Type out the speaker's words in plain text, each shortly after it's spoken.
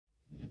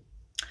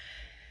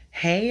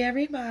Hey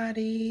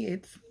everybody,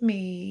 it's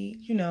me,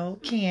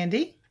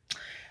 Candy.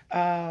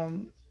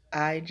 Um,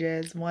 I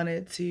just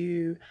wanted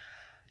to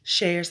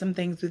share some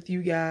things with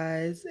you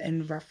guys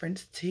in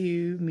reference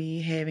to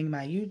me having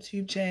my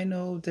YouTube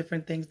channel,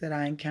 different things that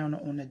I encounter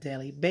on a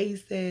daily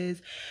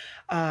basis.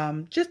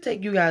 Just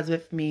take you guys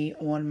with me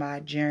on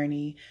my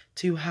journey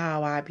to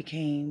how I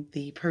became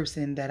the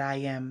person that I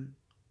am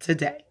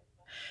today.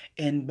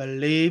 And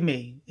believe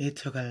me, it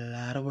took a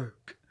lot of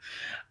work.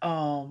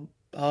 A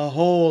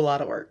whole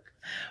lot of work.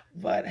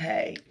 But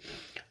hey,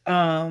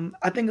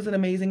 I think it's an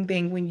amazing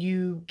thing when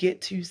you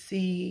get to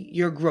see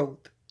your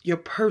growth, your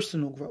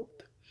personal growth.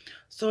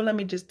 So let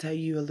me just tell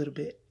you a little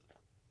bit,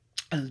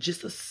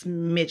 just a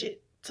smidget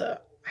to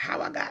how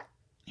I got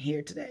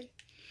here today.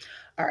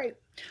 All right.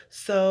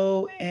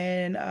 So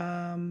in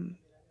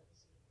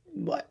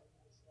what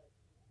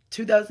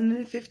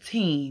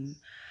 2015,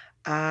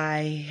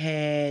 I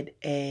had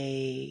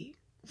a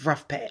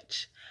rough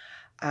patch.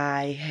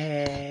 I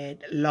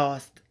had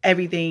lost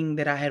everything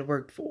that I had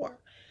worked for.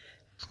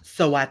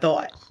 So I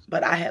thought,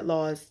 but I had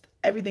lost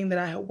everything that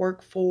I had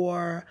worked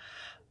for.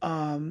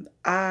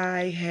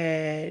 I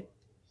had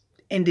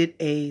ended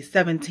a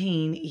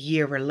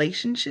 17-year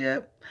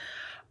relationship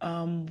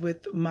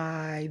with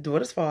my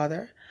daughter's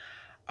father.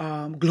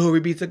 Glory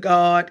be to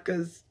God,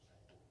 because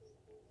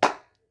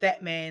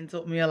that man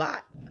taught me a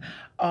lot.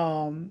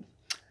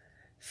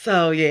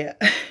 So yeah.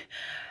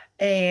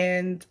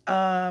 And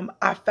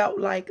I felt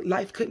like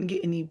life couldn't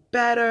get any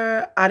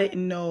better. I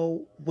didn't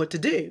know what to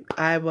do.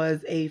 I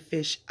was a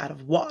fish out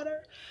of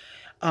water.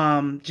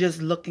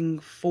 Just looking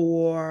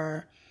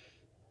for,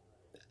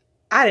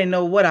 I didn't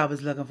know what I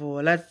was looking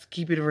for. Let's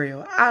keep it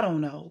real. I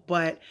don't know.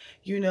 But,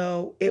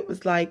 it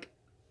was like,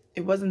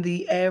 it wasn't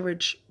the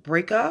average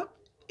breakup.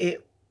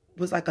 It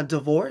was like a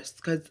divorce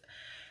because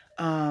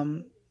I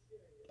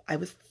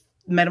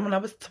met him when I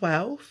was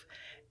 12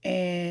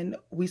 and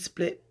we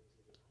split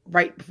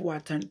right before I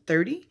turned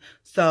 30.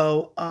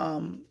 So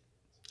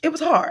it was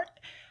hard.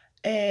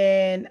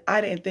 And I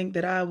didn't think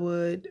that I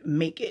would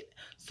make it.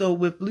 So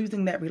with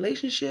losing that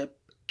relationship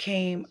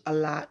came a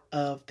lot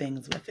of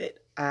things with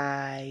it.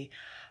 I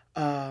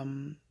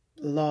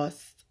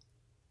lost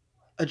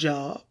a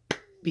job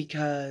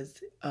because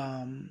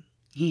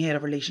he had a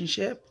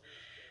relationship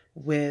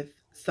with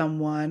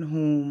someone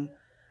whom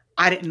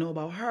I didn't know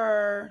about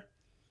her.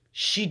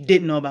 She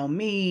didn't know about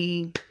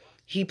me.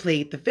 He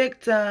played the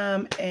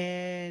victim,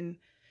 and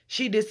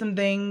she did some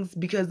things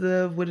because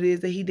of what it is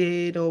that he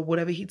did or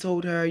whatever he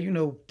told her,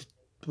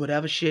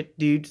 whatever shit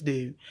dudes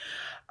do.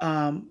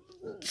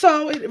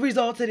 So it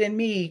resulted in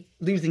me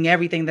losing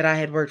everything that I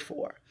had worked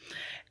for.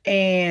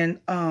 And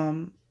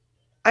I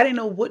didn't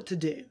know what to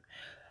do.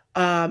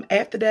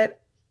 After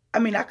that,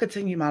 I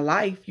continued my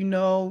life,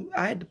 I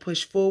had to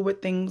push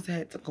forward. Things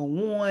had to go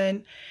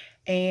on.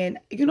 And,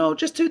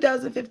 just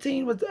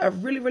 2015 was a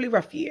really, really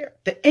rough year.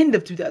 The end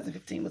of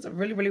 2015 was a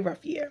really, really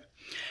rough year.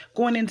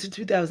 Going into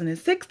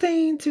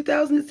 2016,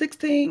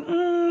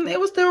 it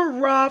was still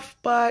rough,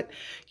 but,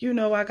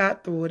 I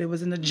got through it. It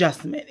was an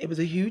adjustment. It was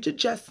a huge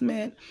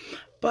adjustment,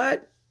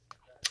 but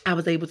I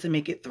was able to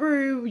make it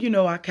through.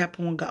 I kept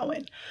on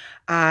going.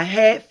 I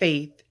had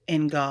faith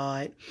in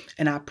God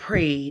and I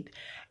prayed.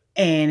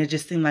 And it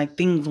just seemed like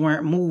things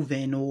weren't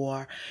moving,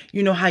 or,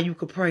 how you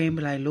could pray and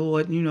be like,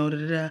 Lord,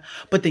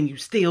 but then you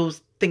still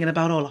thinking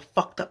about all the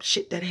fucked up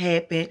shit that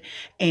happened.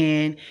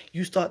 And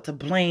you start to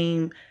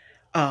blame,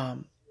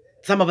 some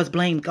of us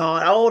blame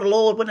God. Oh, the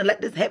Lord wouldn't have let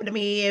this happen to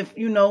me if,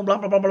 blah, blah,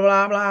 blah, blah,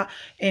 blah, blah.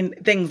 And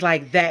things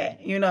like that,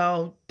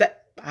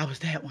 that I was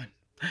that one.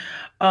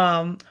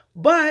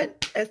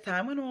 But as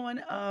time went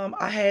on,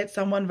 I had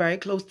someone very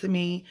close to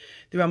me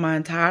throughout my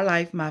entire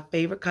life, my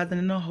favorite cousin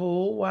in the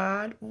whole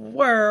wide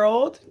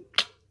world,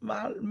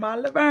 my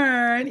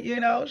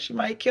Laverne. She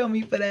might kill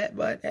me for that,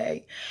 but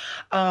hey,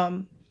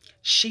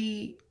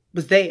 she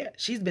was there.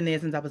 She's been there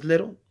since I was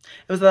little.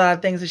 There was a lot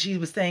of things that she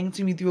was saying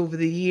to me through over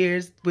the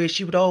years where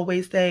she would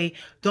always say,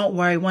 don't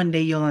worry, one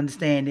day you'll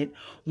understand it.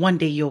 One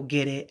day you'll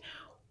get it.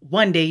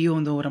 One day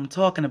you'll know what I'm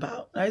talking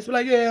about. I used to be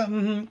like, yeah,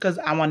 because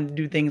I wanted to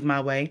do things my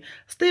way.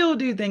 Still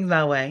do things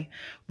my way.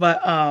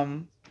 But,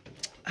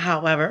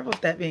 however,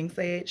 with that being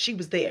said, she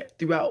was there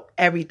throughout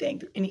everything,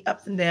 through any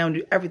ups and downs,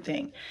 through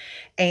everything.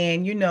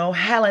 And,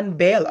 Helen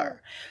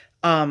Baylor,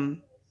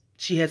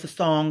 she has a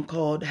song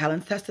called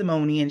Helen's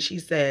Testimony, and she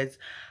says,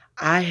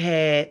 I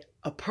had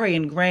a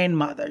praying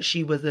grandmother.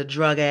 She was a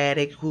drug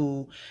addict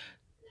who,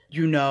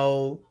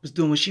 was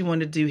doing what she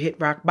wanted to do,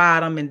 hit rock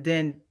bottom, and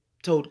then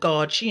told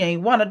God she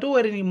ain't want to do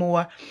it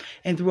anymore.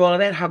 And through all of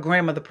that, her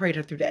grandmother prayed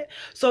her through that.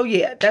 So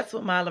yeah, that's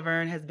what my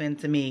Laverne has been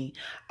to me.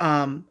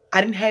 I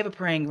didn't have a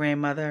praying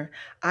grandmother.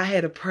 I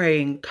had a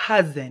praying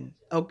cousin.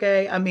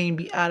 Okay.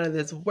 Be out of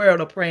this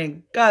world, a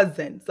praying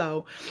cousin.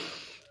 So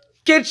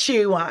get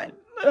you one.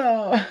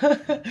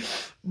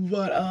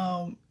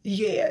 But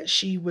yeah,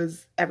 she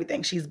was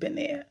everything. She's been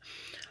there.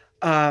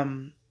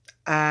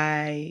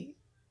 I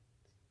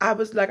I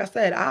was, like I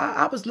said,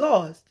 I was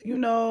lost. You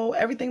know,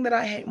 everything that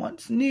I had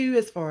once knew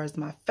as far as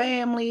my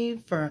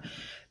family, for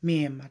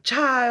me and my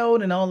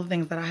child, and all the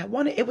things that I had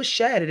wanted, it was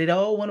shattered. It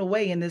all went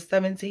away in this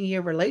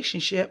 17-year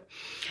relationship.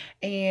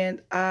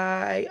 And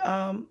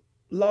I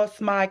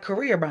lost my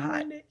career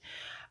behind it.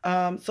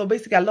 So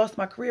basically, I lost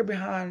my career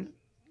behind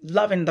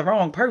loving the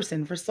wrong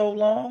person for so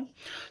long.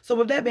 So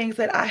with that being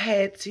said, I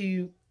had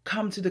to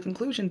come to the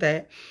conclusion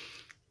that,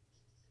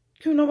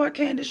 you know what,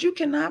 Candace, you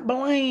cannot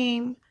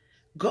blame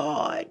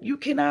God. You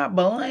cannot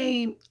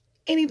blame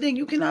anything.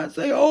 You cannot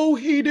say, oh,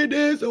 he did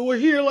this, or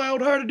he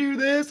allowed her to do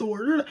this,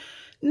 or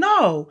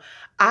no.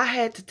 I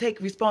had to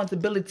take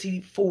responsibility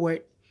for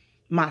it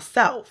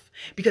myself,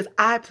 because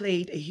I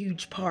played a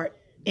huge part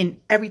in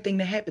everything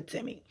that happened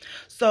to me.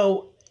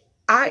 So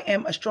I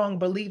am a strong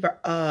believer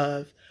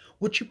of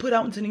what you put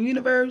out into the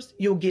universe,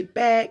 you'll get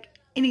back.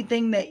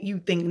 Anything that you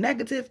think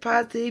negative,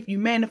 positive, you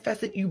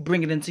manifest it, you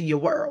bring it into your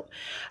world.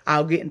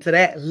 I'll get into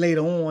that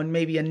later on,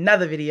 maybe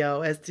another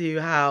video, as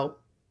to how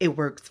it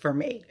works for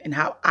me and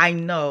how I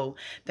know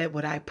that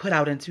what I put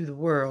out into the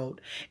world,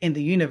 in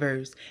the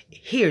universe,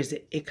 hears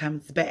it, it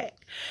comes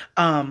back.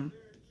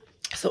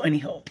 So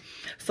anyhow,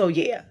 so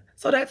yeah,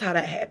 so that's how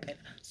that happened.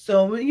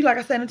 So, like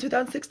I said, in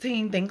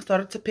 2016, things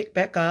started to pick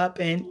back up,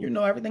 and, you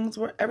know, everything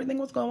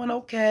was going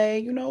okay.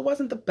 You know, it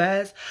wasn't the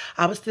best.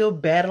 I was still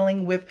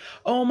battling with,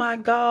 oh my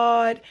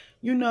God,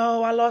 you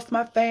know, I lost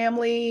my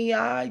family. You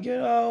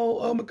know,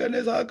 oh my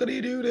goodness, how could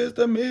he do this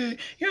to me?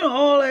 You know,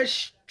 all that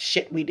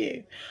shit we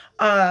do.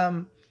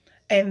 And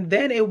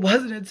then it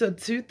wasn't until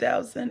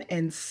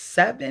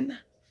 2007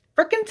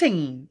 freaking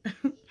teen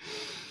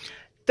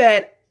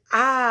that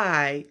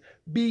I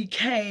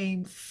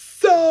became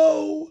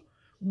so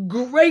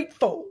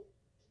grateful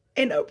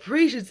and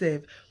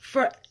appreciative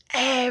for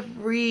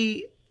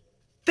everything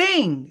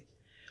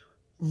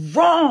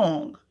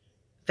wrong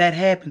that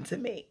happened to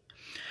me.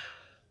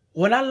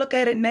 When I look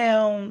at it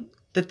now,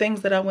 the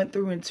things that I went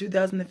through in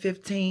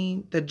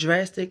 2015, the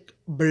drastic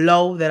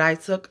blow that I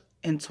took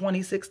in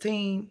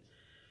 2016,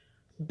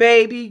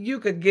 baby,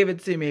 you could give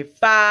it to me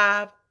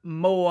 5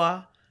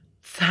 more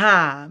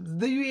times.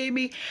 Do you hear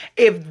me?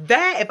 If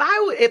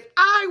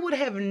I would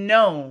have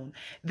known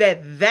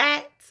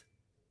that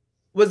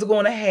was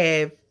going to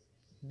have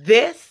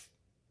this,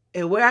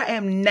 and where I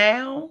am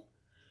now,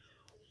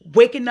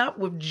 waking up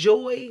with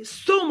joy,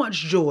 so much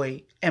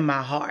joy in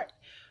my heart,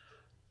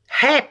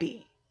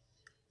 happy,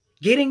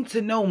 getting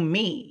to know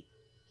me,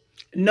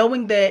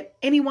 knowing that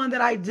anyone that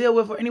I deal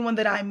with or anyone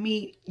that I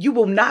meet, you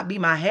will not be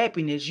my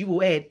happiness. You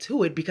will add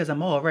to it, because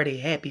I'm already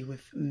happy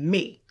with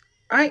me.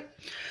 Right?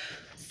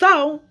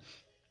 So,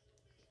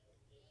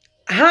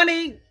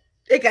 honey,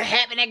 it could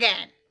happen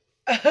again.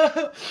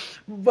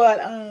 But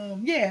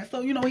yeah,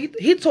 so, you know,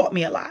 he taught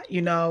me a lot,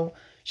 you know.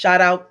 Shout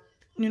out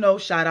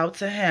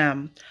to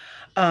him.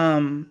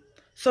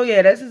 So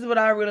yeah, this is what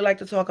I really like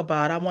to talk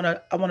about. I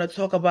want to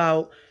talk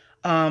about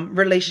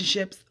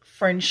relationships,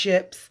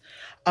 friendships,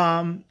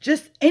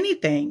 just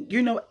anything,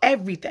 you know,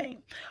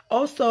 everything.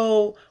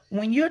 Also,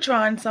 when you're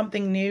trying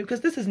something new, because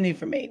this is new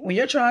for me, when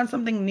you're trying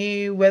something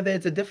new, whether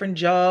it's a different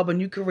job, a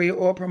new career,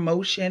 or a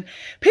promotion,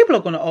 people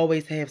are going to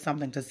always have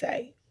something to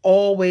say.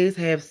 Always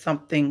have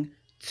something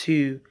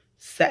to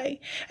say.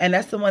 And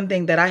that's the one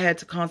thing that I had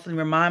to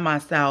constantly remind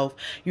myself.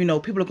 You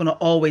know, people are going to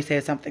always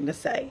have something to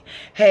say.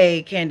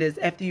 Hey, Candace,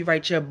 after you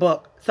write your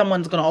book,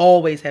 someone's going to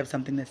always have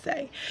something to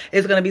say.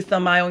 It's going to be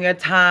somebody on your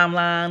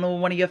timeline or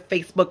one of your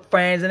Facebook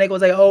friends, and they're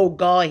going to say, oh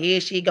God, here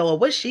she go.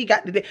 What she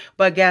got to do?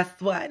 But guess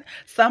what?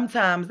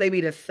 Sometimes they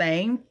be the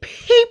same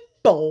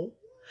people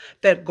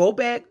that go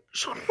back,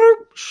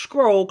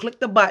 scroll, click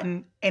the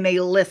button, and they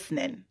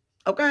listening.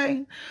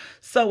 Okay?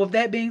 So with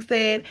that being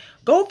said,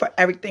 go for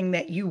everything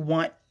that you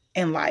want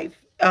in life.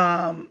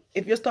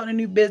 If you're starting a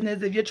new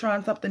business, if you're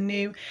trying something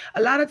new,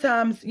 a lot of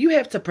times you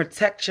have to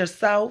protect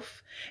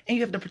yourself and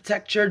you have to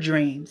protect your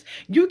dreams.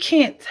 You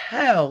can't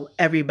tell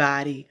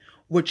everybody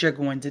what you're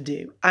going to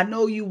do. I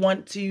know you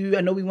want to,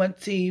 I know we want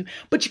to,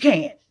 but you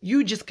can't.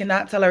 You just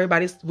cannot tell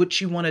everybody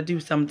what you want to do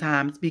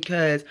sometimes,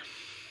 because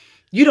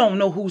you don't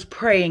know who's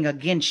praying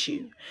against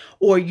you,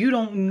 or you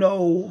don't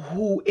know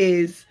who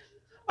is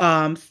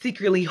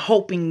secretly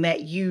hoping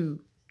that you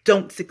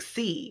don't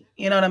succeed.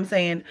 You know what I'm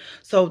saying?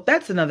 So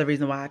that's another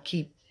reason why I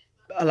keep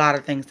a lot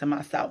of things to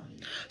myself.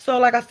 So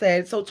like I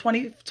said, so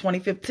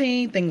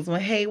 2015, things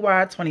went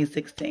haywire.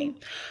 2016,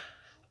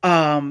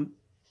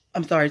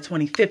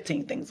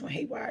 2015, things went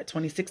haywire.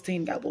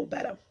 2016 got a little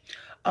better.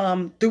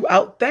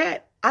 Throughout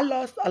that, I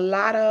lost a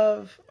lot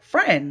of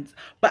friends,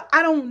 but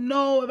I don't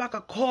know if I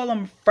could call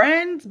them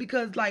friends,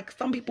 because like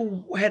some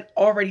people had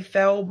already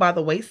fell by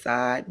the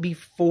wayside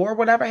before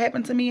whatever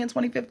happened to me in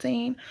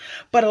 2015.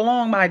 But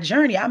along my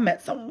journey, I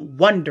met some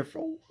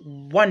wonderful,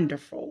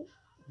 wonderful,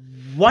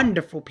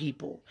 wonderful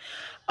people.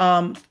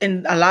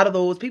 And a lot of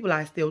those people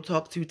I still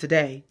talk to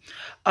today.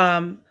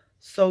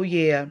 So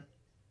yeah,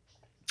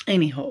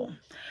 anyhow,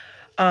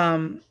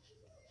 I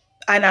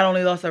not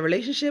only lost a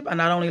relationship, I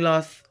not only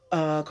lost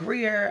a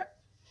career,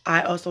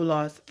 I also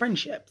lost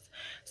friendships.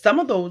 Some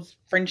of those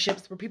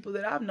friendships were people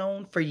that I've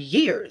known for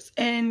years.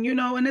 And,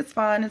 and it's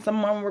fine. And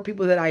some of them were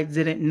people that I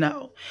didn't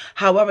know.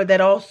 However,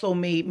 that also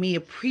made me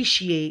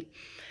appreciate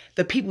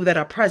the people that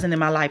are present in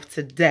my life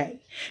today.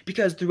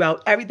 Because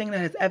throughout everything that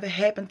has ever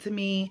happened to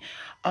me,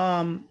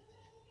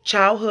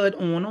 childhood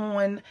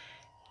on,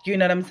 you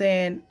know what I'm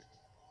saying?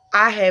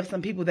 I have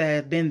some people that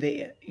have been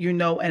there,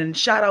 and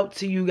shout out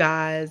to you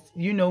guys.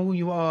 You know who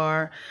you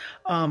are.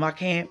 I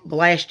can't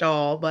blast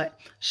y'all, but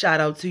shout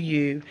out to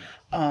you.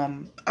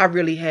 I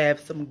really have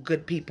some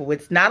good people.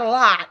 It's not a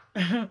lot,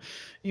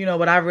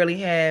 but I really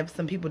have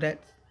some people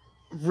that's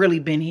really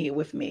been here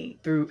with me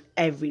through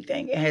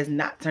everything. It has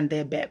not turned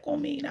their back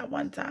on me, not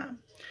one time.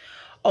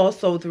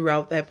 Also,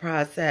 throughout that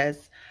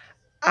process,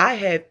 I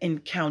have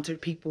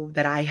encountered people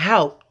that I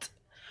helped.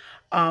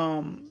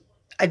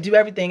 I do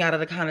everything out of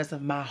the kindness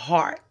of my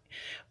heart.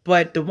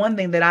 But the one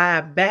thing that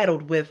I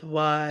battled with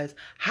was,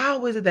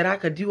 how is it that I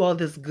could do all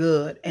this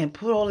good and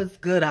put all this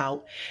good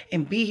out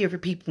and be here for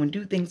people and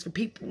do things for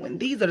people? And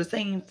these are the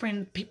same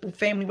friends, people,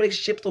 family,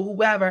 relationships, or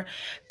whoever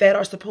that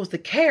are supposed to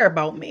care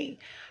about me.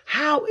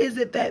 How is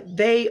it that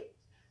they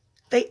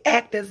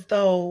act as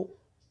though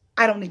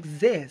I don't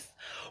exist?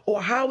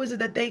 Or how is it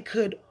that they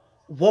could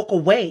walk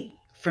away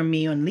from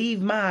me and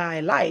leave my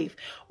life?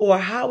 Or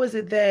how is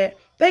it that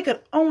they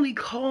could only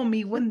call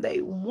me when they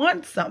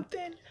want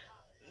something?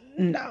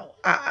 No,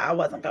 I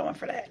wasn't going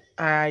for that.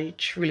 I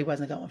truly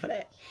wasn't going for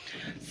that.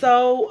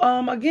 So,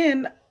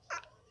 again,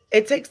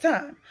 it takes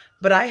time.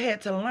 But I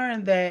had to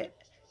learn that,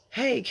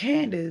 hey,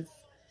 Candace,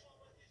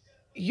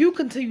 you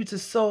continue to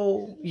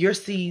sow your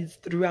seeds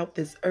throughout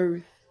this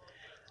earth.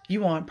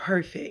 You aren't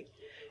perfect.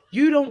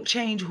 You don't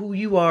change who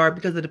you are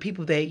because of the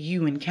people that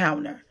you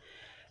encounter.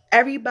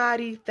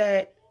 Everybody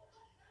that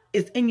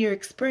is in your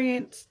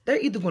experience,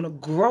 they're either going to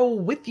grow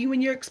with you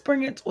in your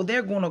experience or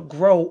they're going to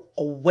grow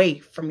away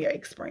from your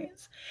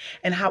experience.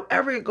 And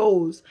however it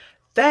goes,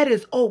 that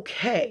is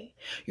okay.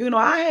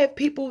 I have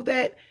people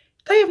that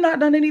they have not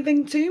done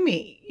anything to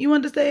me. You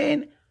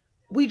understand?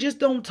 We just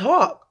don't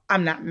talk.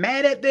 I'm not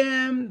mad at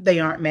them. They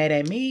aren't mad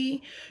at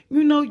me.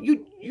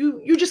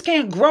 You just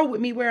can't grow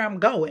with me where I'm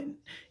going,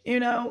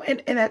 and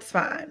that's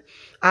fine.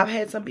 I've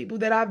had some people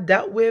that I've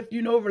dealt with,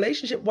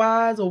 relationship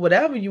wise or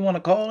whatever you want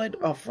to call it,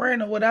 a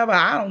friend or whatever.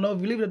 I don't know if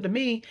you leave it up to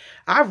me.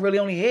 I've really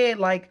only had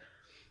like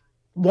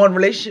one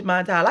relationship my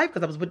entire life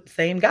because I was with the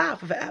same guy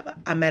for forever.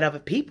 I met other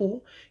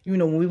people,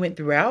 when we went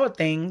through our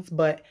things,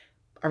 but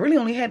I really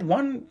only had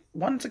one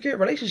secure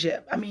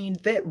relationship. I mean,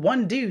 that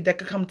one dude that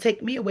could come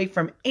take me away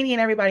from any and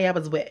everybody I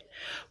was with.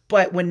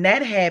 But when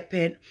that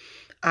happened,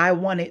 I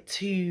wanted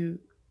to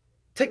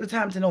take the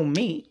time to know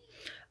me.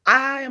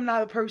 I am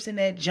not a person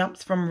that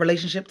jumps from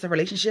relationship to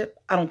relationship.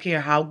 I don't care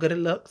how good it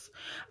looks.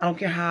 I don't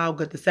care how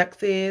good the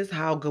sex is,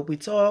 how good we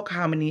talk,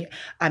 how many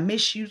I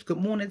miss you, good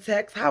morning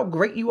text, how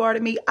great you are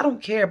to me. I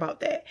don't care about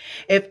that.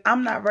 If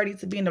I'm not ready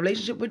to be in a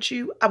relationship with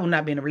you, I will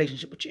not be in a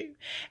relationship with you.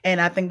 And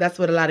I think that's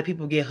what a lot of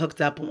people get hooked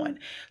up on.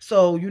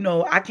 So,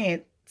 I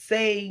can't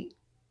say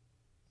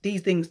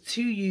these things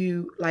to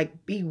you,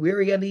 like be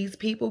wary of these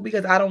people,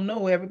 because I don't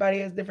know. Everybody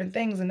has different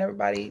things and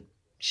everybody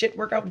shit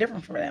work out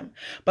different for them.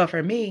 But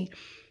for me,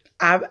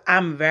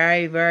 I'm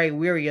very, very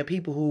weary of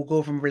people who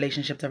go from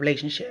relationship to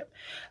relationship.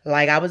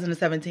 Like, I was in a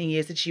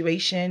 17-year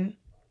situation.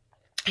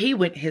 He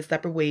went his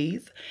separate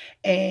ways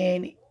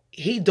and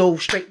he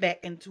dove straight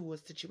back into a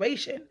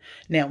situation.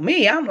 Now,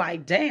 me, I'm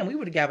like, damn, we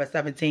were together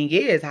 17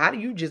 years. How do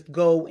you just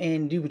go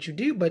and do what you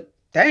do? But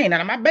that ain't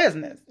none of my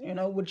business.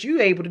 What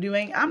you able to do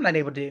I'm not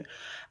able to do.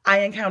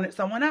 I encountered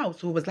someone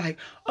else who was like,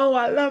 oh,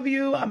 I love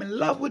you. I'm in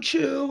love with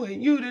you.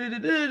 And you,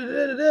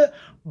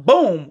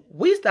 boom.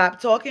 We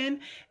stopped talking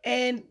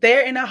and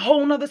they're in a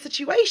whole nother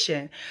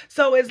situation.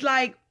 So it's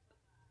like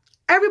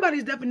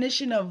everybody's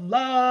definition of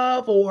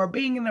love or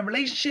being in a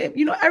relationship,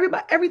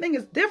 everything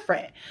is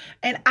different.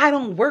 And I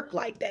don't work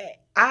like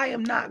that. I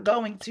am not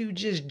going to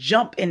just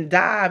jump and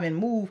dive and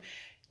move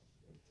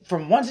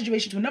from one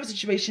situation to another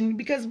situation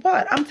because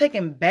what? I'm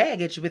taking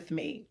baggage with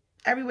me.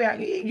 Everywhere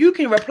you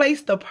can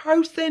replace the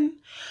person,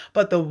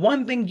 but the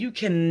one thing you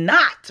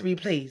cannot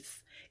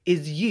replace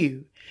is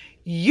you.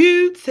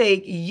 You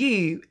take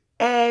you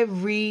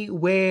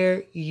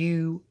everywhere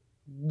you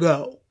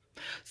go.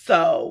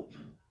 So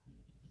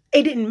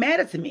it didn't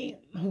matter to me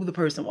who the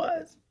person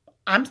was.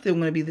 I'm still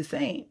going to be the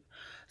same.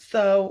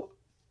 So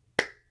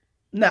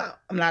no,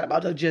 I'm not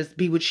about to just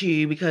be with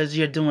you because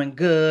you're doing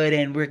good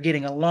and we're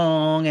getting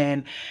along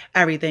and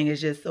everything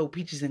is just so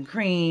peaches and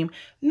cream.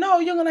 No,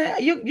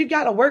 you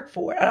got to work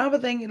for it. Another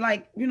thing,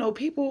 like,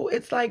 people,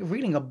 it's like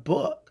reading a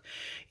book.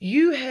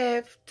 You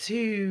have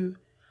to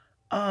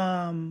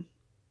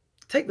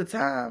take the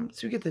time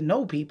to get to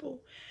know people.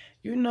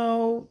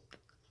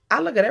 I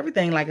look at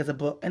everything like it's a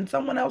book, and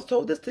someone else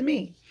told this to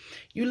me.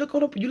 You look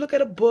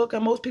at a book,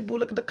 and most people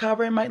look at the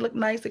cover. It might look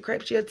nice. It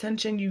grabs your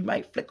attention. You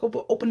might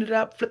open it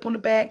up, flip on the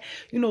back,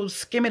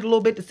 skim it a little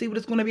bit to see what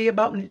it's going to be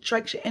about, and it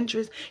strikes your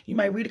interest. You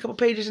might read a couple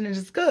pages, and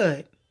it's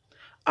good.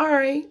 All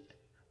right.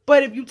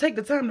 But if you take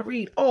the time to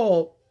read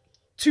all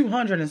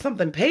 200 and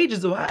something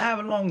pages or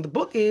however long the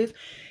book is,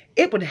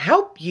 it would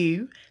help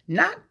you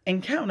not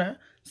encounter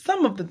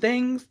some of the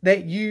things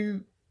that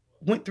you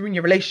went through in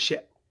your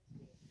relationship.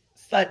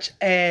 Such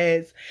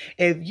as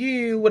if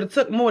you would have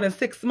took more than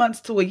 6 months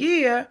to a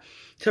year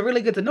to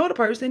really get to know the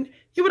person,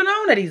 you would have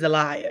known that he's a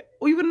liar.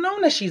 Or you would have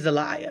known that she's a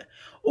liar.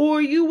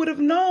 Or you would have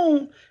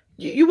known,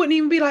 you wouldn't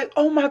even be like,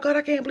 oh my God,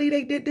 I can't believe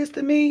they did this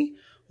to me.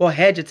 Or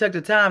had you took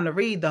the time to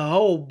read the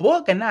whole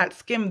book and not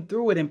skim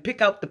through it and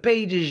pick out the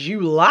pages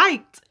you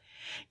liked,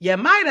 you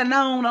might have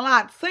known a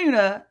lot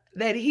sooner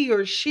that he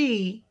or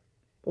she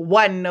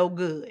wasn't no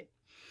good.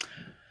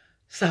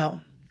 So,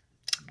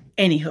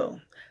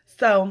 anywho.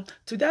 So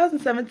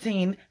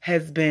 2017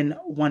 has been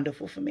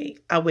wonderful for me.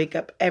 I wake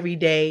up every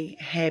day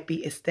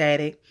happy,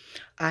 ecstatic.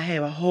 I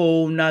have a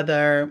whole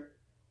nother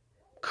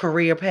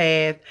career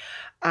path.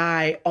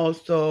 I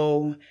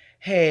also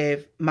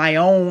have my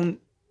own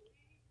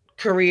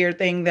career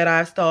thing that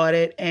I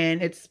started,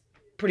 and it's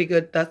pretty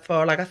good thus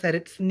far. Like I said,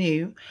 it's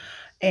new,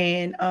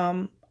 and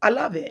I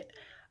love it.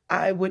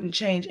 I wouldn't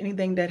change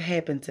anything that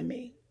happened to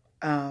me.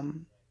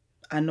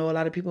 I know a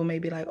lot of people may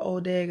be like,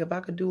 oh, Dag, if I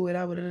could do it,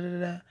 I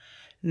would.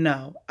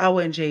 No, I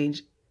wouldn't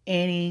change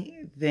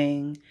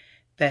anything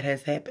that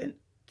has happened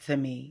to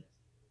me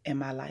in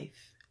my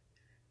life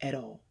at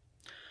all.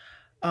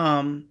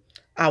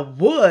 I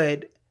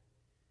would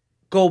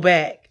go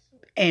back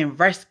and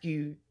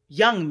rescue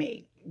young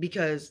me,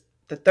 because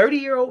the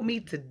 30-year-old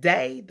me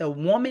today, the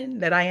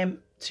woman that I am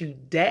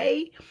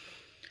today,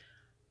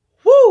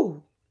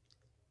 whoo,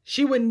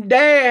 she wouldn't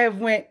dare have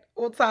went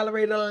or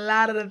tolerated a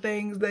lot of the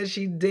things that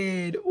she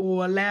did,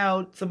 or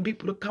allowed some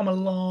people to come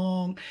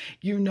along,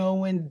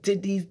 and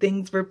did these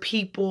things for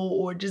people,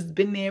 or just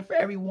been there for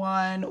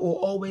everyone, or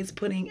always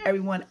putting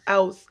everyone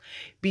else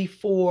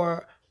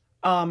before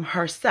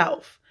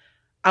herself.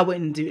 I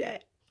wouldn't do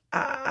that.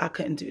 I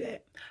couldn't do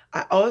that.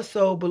 I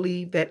also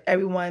believe that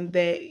everyone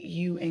that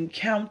you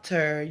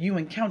encounter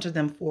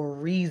them for a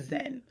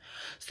reason.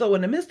 So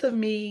in the midst of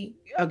me,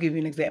 I'll give you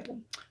an example.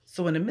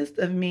 So in the midst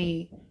of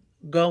me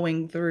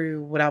going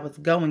through what I was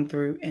going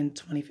through in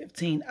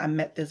 2015, I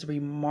met this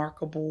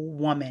remarkable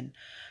woman.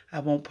 I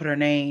won't put her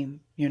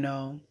name,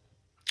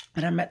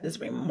 but I met this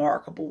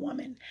remarkable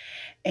woman,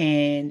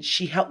 and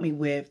she helped me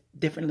with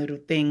different little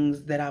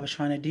things that I was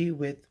trying to do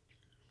with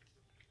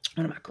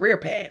one of my career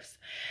paths.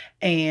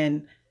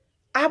 And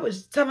I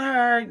was telling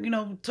her,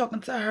 talking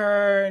to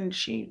her, and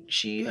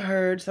she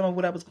heard some of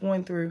what I was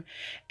going through,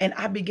 and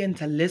I began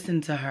to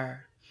listen to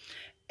her.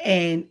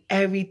 And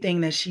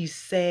everything that she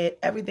said,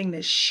 everything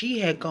that she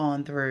had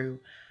gone through,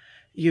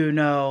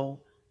 it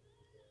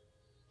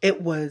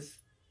was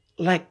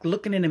like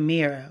looking in a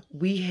mirror.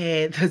 We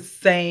had the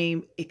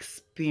same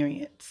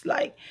experience,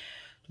 like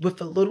with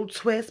a little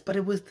twist, but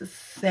it was the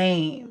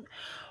same.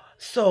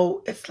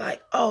 So it's like,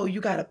 oh,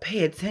 you got to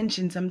pay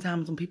attention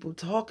sometimes when people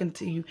talking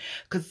to you,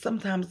 because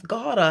sometimes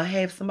God will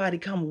have somebody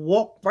come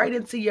walk right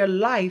into your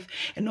life,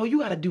 and all you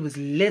got to do is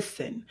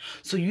listen,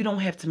 so you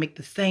don't have to make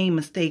the same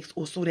mistakes,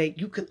 or so that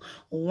you could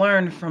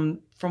learn from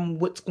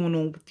what's going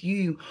on with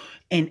you,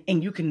 and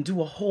you can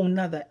do a whole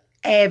nother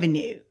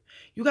avenue.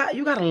 You got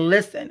to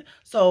listen.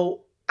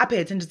 So I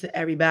pay attention to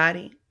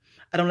everybody.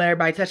 I don't let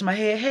everybody touch my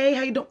head. Hey,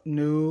 how you doing?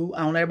 No.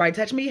 I don't let everybody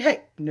touch me.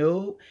 Hey,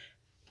 no.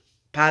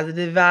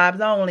 Positive vibes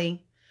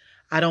only.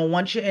 I don't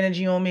want your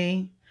energy on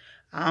me.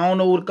 I don't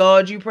know what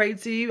God you pray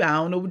to. I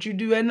don't know what you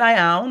do at night.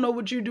 I don't know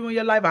what you do in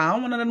your life. I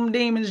don't want none of them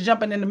demons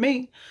jumping into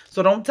me.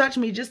 So don't touch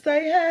me. Just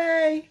say,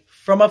 hey,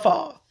 from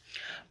afar.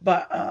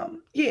 But,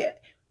 yeah.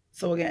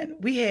 So again,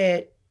 we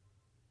had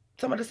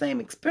some of the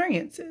same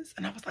experiences.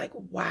 And I was like,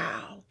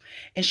 wow.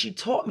 And she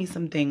taught me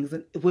some things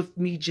with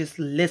me just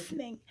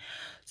listening.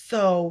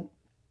 So,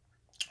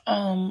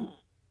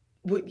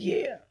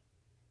 yeah.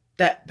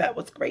 That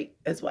was great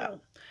as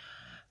well.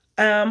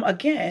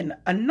 Again,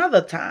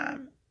 another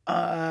time,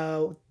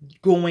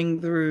 going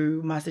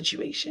through my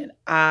situation,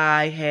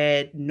 I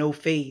had no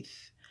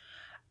faith.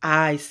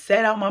 I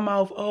said out my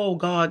mouth, oh,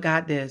 God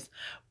got this,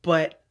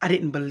 but I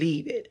didn't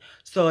believe it.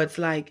 So it's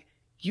like,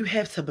 you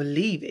have to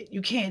believe it.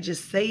 You can't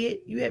just say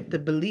it. You have to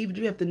believe it.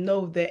 You have to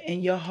know that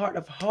in your heart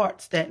of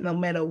hearts, that no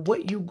matter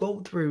what you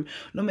go through,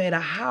 no matter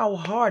how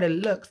hard it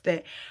looks,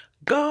 that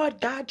God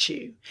got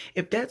you.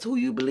 If that's who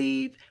you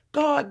believe,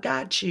 God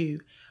got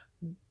you.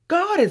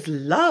 God is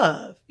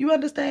love. You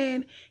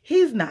understand?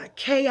 He's not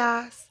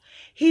chaos.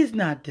 He's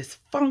not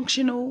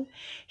dysfunctional.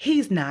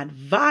 He's not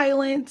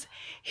violent.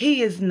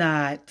 He is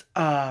not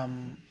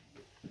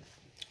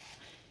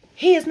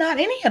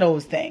any of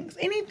those things.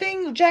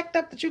 Anything jacked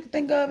up that you can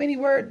think of, any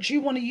word you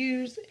want to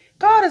use,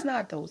 God is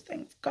not those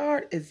things.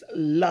 God is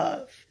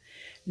love.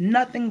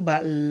 Nothing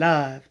but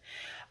love.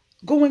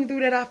 Going through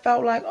that, I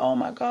felt like, oh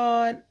my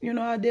God,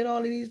 I did all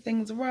of these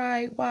things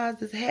right. Why is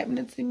this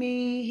happening to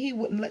me? He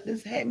wouldn't let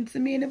this happen to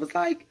me. And it was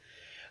like,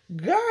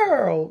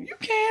 girl, you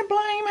can't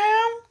blame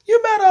him. You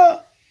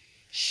better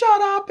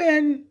shut up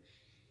and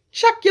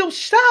check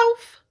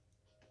yourself.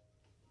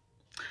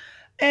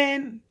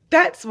 And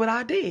that's what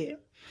I did.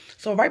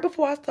 So right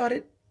before I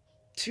started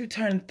to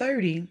turn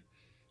 30,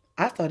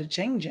 I started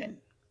changing.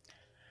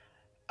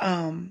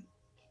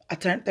 I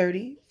turned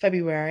 30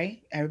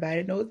 February.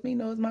 Everybody that knows me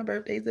knows my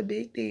birthday's a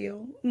big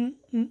deal.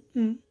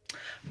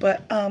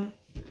 But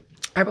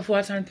right before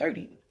I turned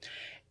 30.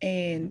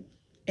 And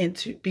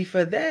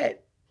before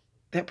that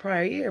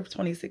prior year of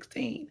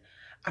 2016,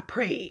 I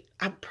prayed.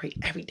 I prayed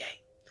every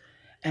day.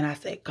 And I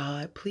said,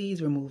 God,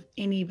 please remove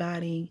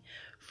anybody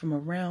from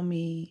around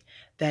me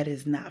that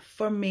is not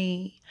for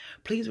me.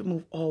 Please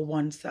remove all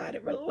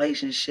one-sided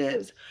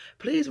relationships.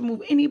 Please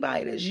remove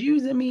anybody that's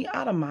using me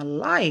out of my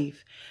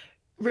life.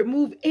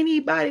 Remove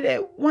anybody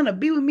that want to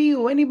be with me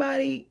or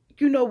anybody,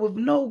 with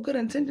no good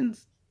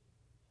intentions.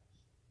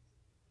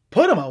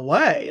 Put them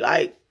away.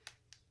 Like,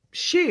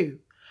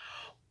 shoot.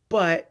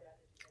 But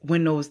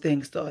when those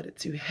things started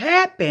to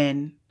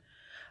happen,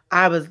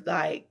 I was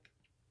like,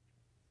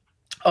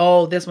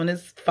 oh, this one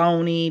is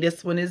phony.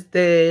 This one is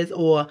this.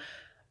 Or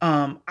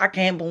I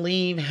can't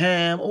believe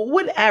him. Or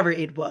whatever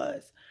it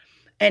was.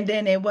 And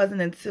then it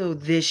wasn't until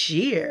this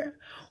year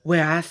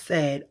where I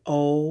said,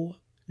 oh,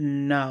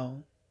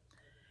 no.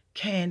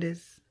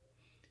 Candace,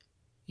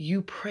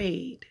 you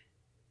prayed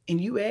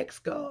and you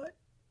asked God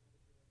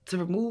to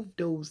remove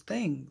those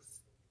things,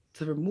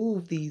 to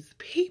remove these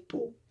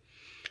people.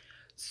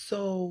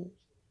 So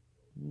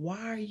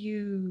why are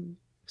you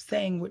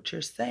saying what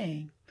you're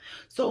saying?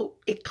 So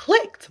it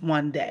clicked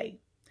one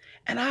day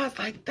and I was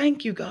like,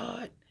 thank you,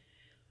 God.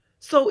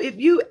 So if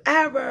you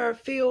ever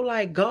feel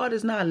like God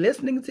is not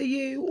listening to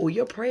you or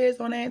your prayers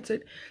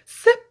unanswered,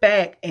 sit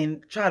back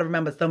and try to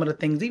remember some of the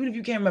things. Even if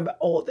you can't remember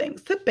all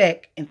things, sit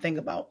back and think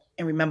about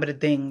and remember the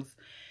things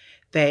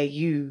that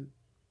you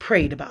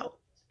prayed about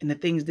and the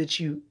things that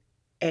you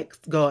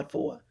asked God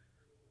for.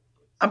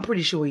 I'm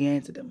pretty sure he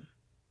answered them.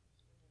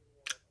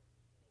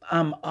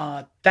 I'm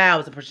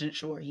 1,000%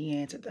 sure he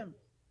answered them.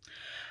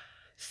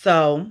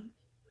 So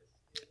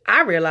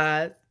I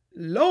realized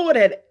Lord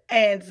had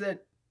answered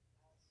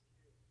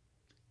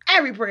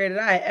every prayer that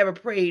I had ever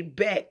prayed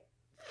back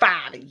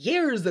 5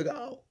 years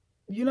ago.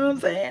 You know what I'm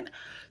saying?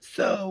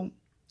 So,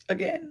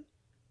 again,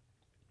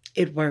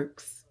 it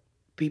works.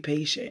 Be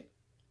patient.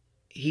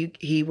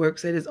 He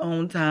works at his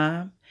own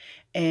time.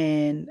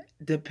 And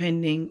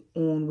depending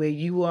on where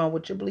you are,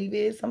 what your belief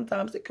is,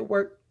 sometimes it could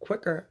work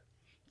quicker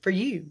for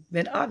you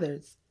than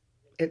others.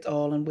 It's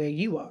all in where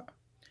you are.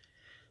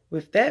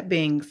 With that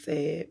being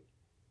said,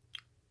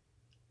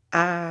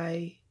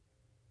 I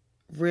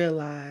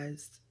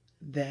realized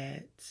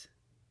that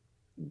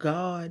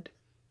God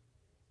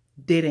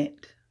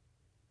didn't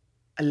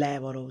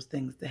allow all those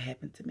things to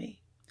happen to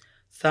me.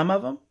 Some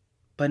of them,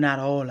 but not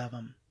all of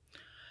them.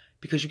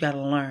 Because you got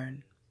to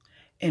learn.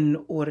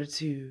 In order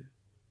to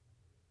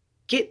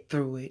get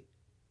through it,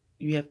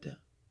 you have to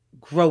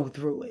grow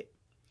through it.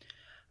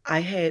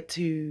 I had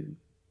to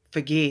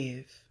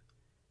forgive,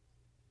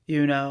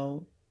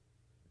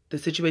 the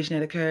situation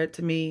that occurred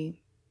to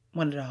me,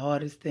 one of the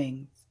hardest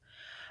things.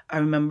 I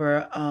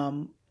remember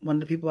one of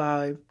the people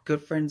I'm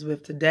good friends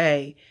with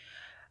today,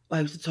 I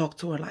used to talk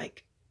to her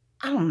like,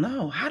 I don't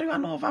know. How do I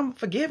know if I'm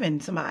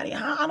forgiving somebody?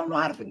 I don't know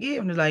how to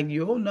forgive. And it's like,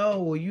 you'll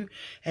know, or you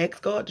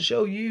ask God to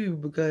show you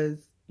because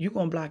you're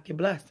going to block your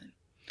blessing.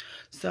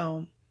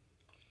 So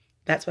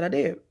that's what I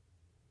did.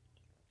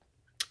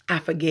 I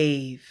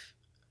forgave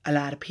a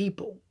lot of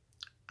people.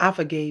 I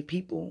forgave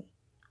people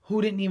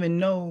who didn't even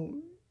know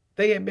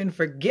they had been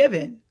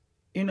forgiven,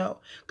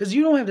 because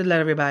you don't have to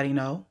let everybody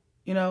know.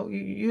 You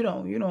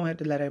don't have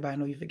to let everybody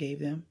know you forgave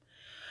them.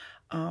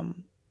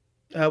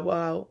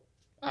 Well,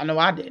 I know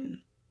I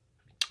didn't,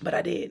 but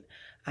I did.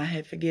 I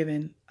had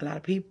forgiven a lot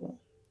of people.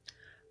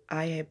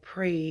 I had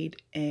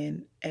prayed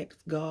and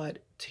asked God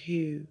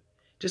to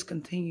just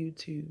continue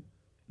to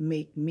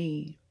make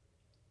me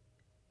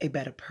a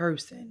better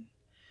person,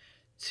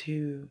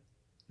 to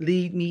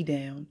lead me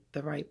down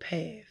the right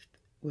path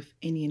with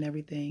any and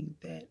everything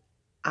that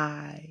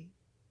I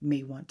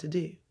may want to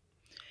do.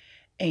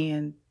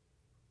 And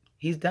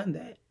he's done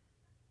that.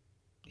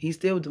 He's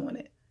still doing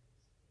it.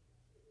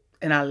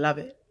 And I love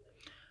it.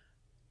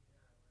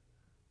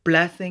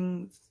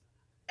 Blessings,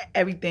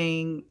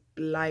 everything,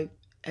 life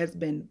has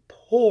been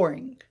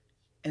pouring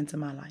into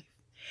my life.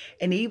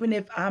 And even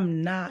if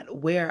I'm not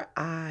where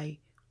I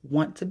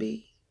want to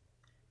be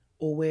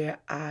or where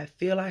I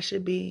feel I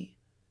should be,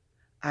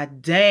 I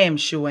damn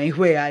sure ain't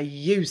where I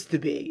used to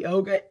be.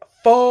 Okay?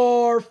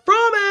 Far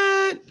from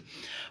it.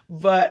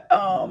 But,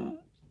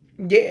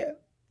 yeah.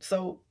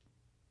 So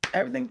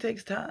everything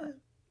takes time.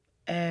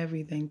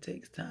 Everything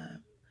takes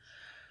time.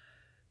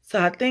 So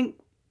I think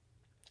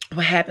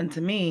what happened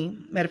to me,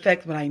 matter of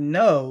fact, what I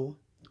know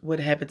what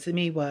happened to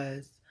me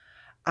was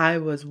I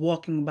was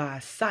walking by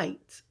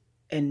sight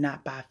and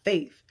not by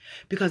faith.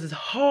 Because it's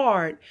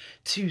hard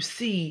to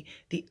see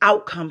the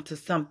outcome to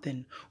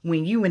something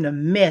when you in the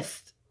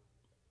midst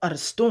of the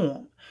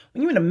storm.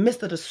 When you're in the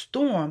midst of the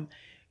storm,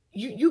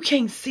 you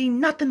can't see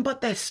nothing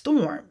but that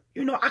storm.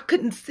 I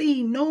couldn't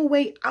see no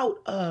way out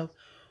of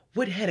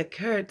what had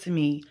occurred to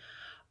me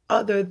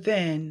other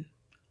than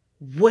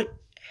what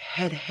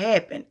had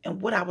happened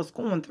and what I was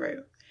going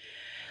through.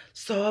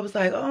 So I was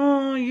like,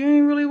 oh, you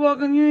ain't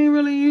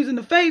really using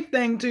the faith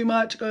thing too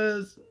much,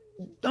 because,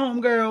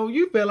 homegirl,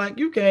 you feel like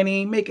you can't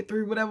even make it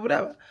through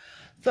whatever.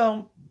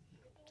 So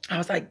I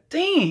was like,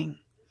 dang.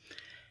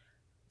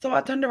 So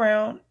I turned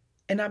around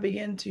and I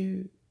began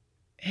to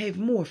have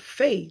more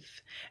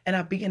faith. And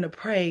I began to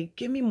pray,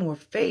 give me more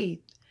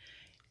faith.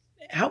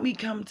 Help me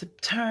come to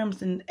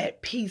terms and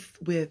at peace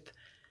with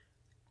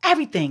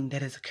everything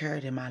that has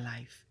occurred in my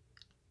life.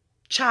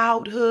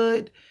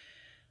 Childhood,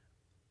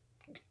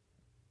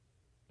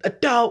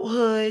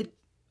 adulthood,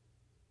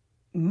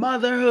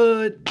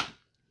 motherhood.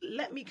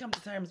 Let me come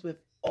to terms with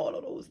all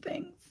of those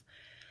things.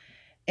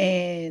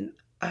 And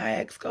I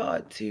asked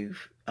God to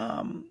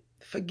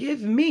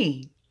forgive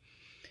me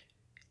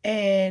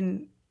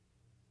and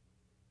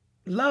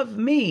love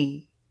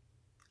me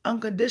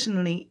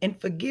unconditionally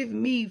and forgive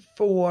me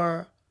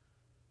for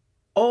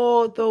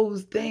all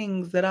those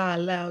things that I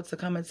allowed to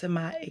come into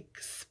my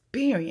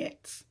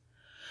experience.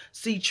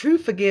 See, true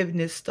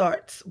forgiveness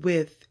starts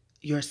with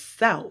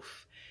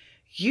yourself.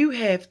 You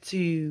have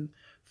to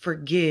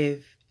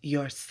forgive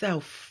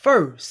yourself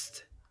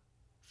first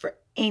for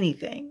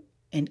anything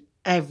and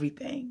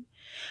everything.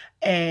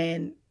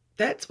 And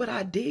that's what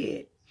I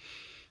did.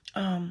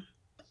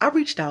 I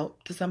reached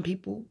out to some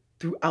people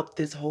throughout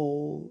this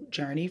whole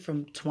journey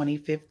from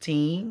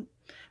 2015,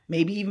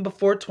 maybe even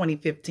before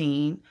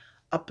 2015,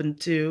 up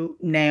until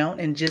now,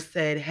 and just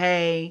said,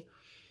 hey,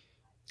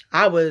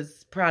 I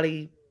was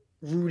probably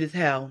rude as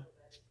hell.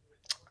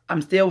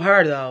 I'm still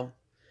her, though.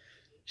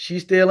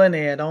 She's still in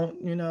there.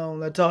 Don't,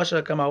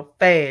 Natasha come out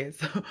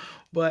fast.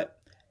 But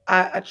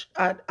I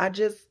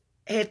just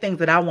had things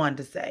that I wanted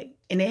to say.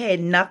 And it had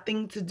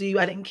nothing to do,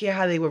 I didn't care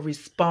how they would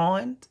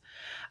respond.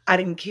 I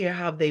didn't care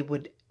how they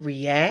would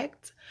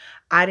react.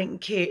 I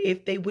didn't care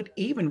if they would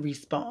even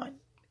respond.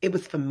 It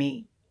was for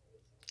me.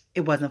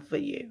 It wasn't for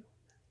you.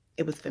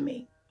 It was for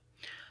me.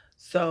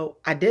 So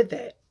I did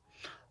that.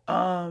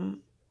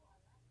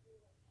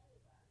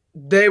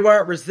 They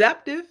weren't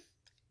receptive.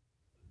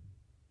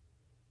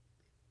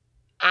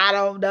 I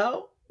don't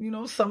know.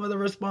 Some of the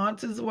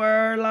responses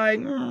were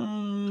like,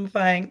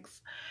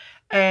 thanks.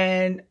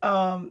 And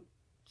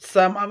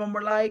some of them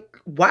were like,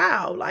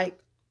 wow, like,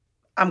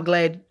 I'm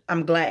glad.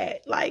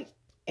 Like,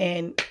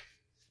 and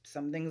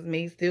some things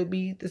may still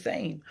be the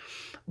same.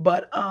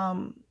 But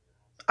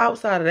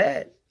outside of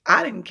that,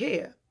 I didn't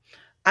care.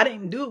 I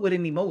didn't do it with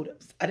any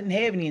motives. I didn't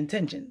have any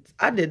intentions.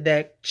 I did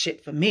that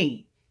shit for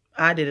me.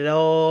 I did it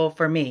all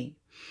for me.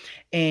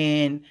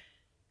 And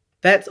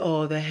that's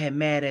all that had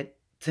mattered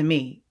to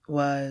me,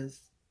 was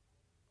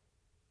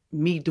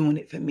me doing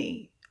it for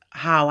me.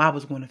 How I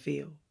was going to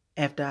feel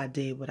after I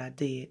did what I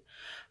did.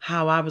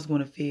 How I was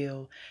going to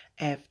feel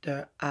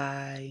after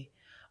I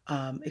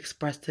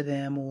expressed to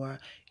them, or,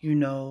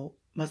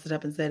 mustered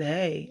up and said,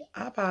 hey,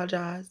 I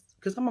apologize,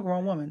 because I'm a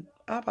grown woman.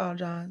 I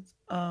apologize.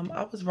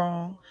 I was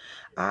wrong.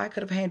 I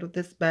could have handled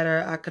this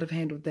better. I could have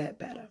handled that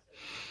better.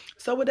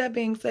 So with that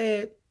being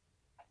said,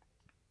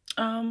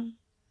 that's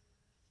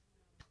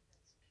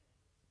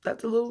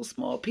a little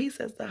small piece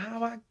as to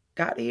how I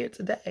got here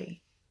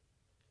today.